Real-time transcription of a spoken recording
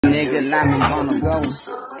Nigga like me wanna go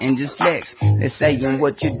and just flex. They saying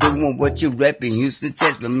what you doing, what you reppin', used to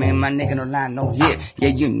test, but man, my nigga don't lie no here. Yeah,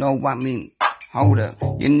 you know what I mean. Hold up,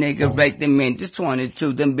 your nigga right there, man, just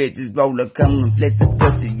 22, them bitches roller, come and flex the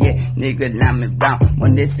pussy, yeah, nigga, lie me round,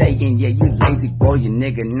 when they saying, yeah, you lazy boy, you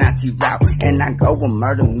nigga, naughty route, and I go with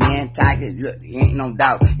murder, man, tigers, look, ain't no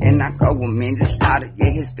doubt, and I go with men, just slaughter,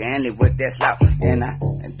 yeah, his family with that slout, and I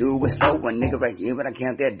do it slow, one nigga right here, but I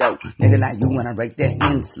count that dope, nigga like you when I break that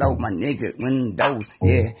in slow, my nigga, windows,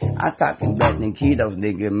 yeah, I talking back in kilos,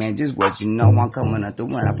 nigga, man, just what you know, I'm coming up through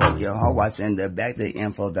when I poke your hoe, I send her back the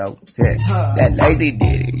info, though, yeah. That lazy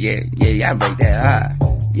did it, yeah, I break that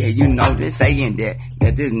hard. Yeah, you know they saying that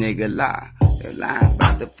this nigga lie. They lying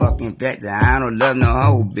about the fucking fact that I don't love no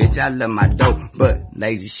hoe, bitch, I love my dope. But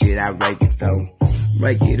lazy shit, I break it though.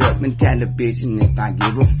 Break it up and tell the bitch, and if I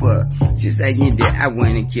give a fuck, she saying that I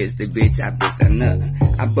went and kissed the bitch, I bitched her nut.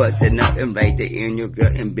 I busted nothing right there in your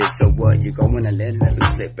gut, and bitch, so what? You going to let it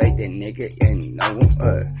slip right there, nigga, and you know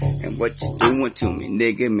and what you doing to me,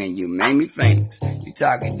 nigga, man, you made me famous. You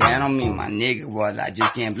talking down on me, my nigga, well, I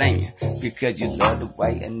just can't blame you, because you love the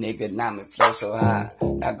way a nigga now me flow so high.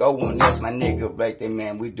 Now go on, that's my nigga right there,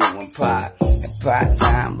 man, we doing pride. And pride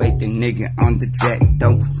time, right the nigga on the track,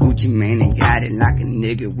 though. Gucci man and got it like a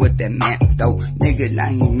nigga with that map, though. Nigga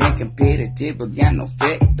like he man competitive, but got no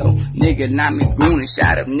fact, though. Nigga like me goon and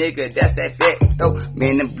shot up, nigga, that's that fact, though.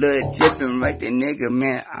 Man, the blood dripping right there, nigga,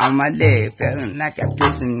 man, on my leg. Feeling like I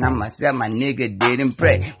pissing on myself, my nigga didn't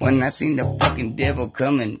pray. When I seen the fucking devil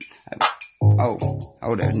coming, oh,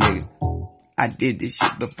 hold up, nigga. I did this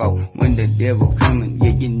shit before, when the devil coming,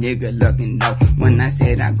 yeah, you nigga looking though. When I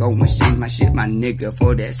said I go and change my shit, my nigga,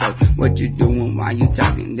 for that. So, what you doing while you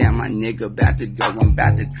talking down, my nigga, about to go, I'm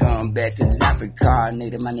about to come back to life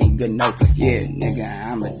incarnated, my nigga, no. Yeah,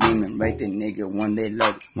 nigga, I'm a demon, right there, nigga, when they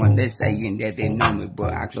love it, when they saying that they know me,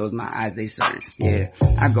 but I close my eyes, they certain, yeah.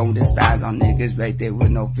 I go despise on niggas right there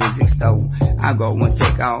with no physics, though. I go and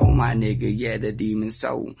take all my nigga, yeah, the demon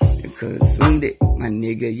soul, and consumed it, my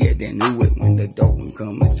nigga, yeah, they knew it. When the dope I'm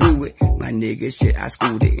coming through it, my nigga, shit, I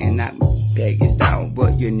screwed it and I packaged down.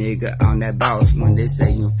 But your nigga on that boss, when they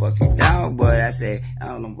say you fucking down, but I say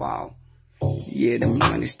on the wall. Yeah, the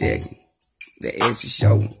money stacking, the ass is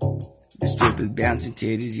showing, the strippers bouncing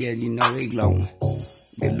titties, yeah, you know they glowing.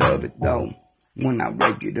 They love it though, when I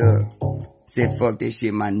break it up. Said fuck that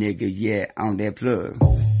shit, my nigga, yeah, on that plug.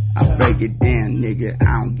 I break it down, nigga,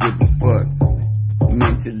 I don't give a fuck.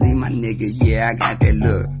 Mentally, my nigga, yeah, I got that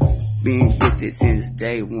look. Been with it since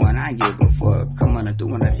day one, I give a fuck. Come on through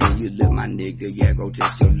when I tell you look, my nigga, yeah, go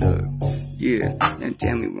test your look. Yeah, then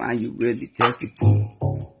tell me why you really test it, fool.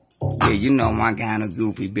 Yeah, you know I'm kinda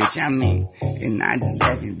goofy, bitch, I mean. And I just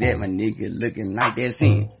laughing that my nigga looking like that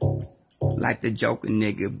scene. Like the Joker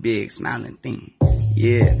nigga, big smiling thing.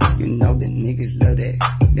 Yeah, you know the niggas love that.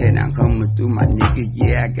 That I'm coming through, my nigga,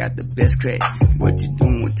 yeah, I got the best crack. What you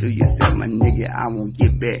doing to yourself, my nigga, I won't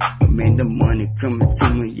get back. But man, the money coming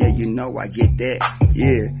to me, yeah, you know I get that.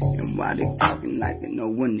 Yeah, and while they talking like they know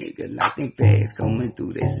one nigga, like them fags coming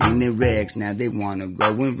through, they seen their rags, now they wanna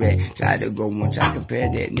go and rag. Try to go and try to compare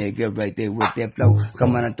that nigga right there with that flow.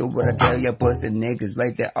 Coming through, but I tell your pussy niggas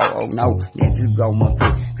right there, oh no, then just go my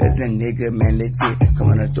quick. Cause a nigga, man, legit.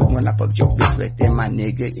 Coming through when I fuck your bitch right there, my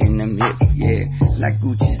nigga in them hips, yeah. Like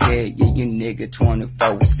Gucci said, yeah, you nigga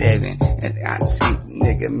 24/7. And I sleep,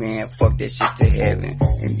 nigga, man, fuck that shit to heaven.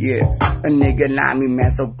 And yeah, a nigga like me, man,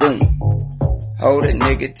 so boom. Hold it,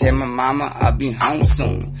 nigga, tell my mama I'll be home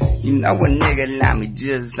soon. You know a nigga like me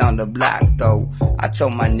just on the block, though. I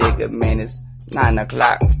told my nigga, man, it's 9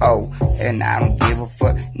 o'clock, oh, and I don't give a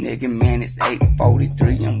fuck, nigga, man, it's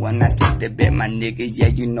 8:43, and when I take the bet, my nigga, yeah,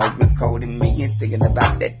 you know, recording me, and thinking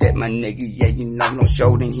about that, my nigga, yeah, you know, no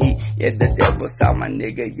shoulding heat, yeah, the devil saw my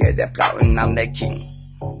nigga, yeah, that plotting, I'm that king,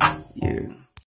 yeah.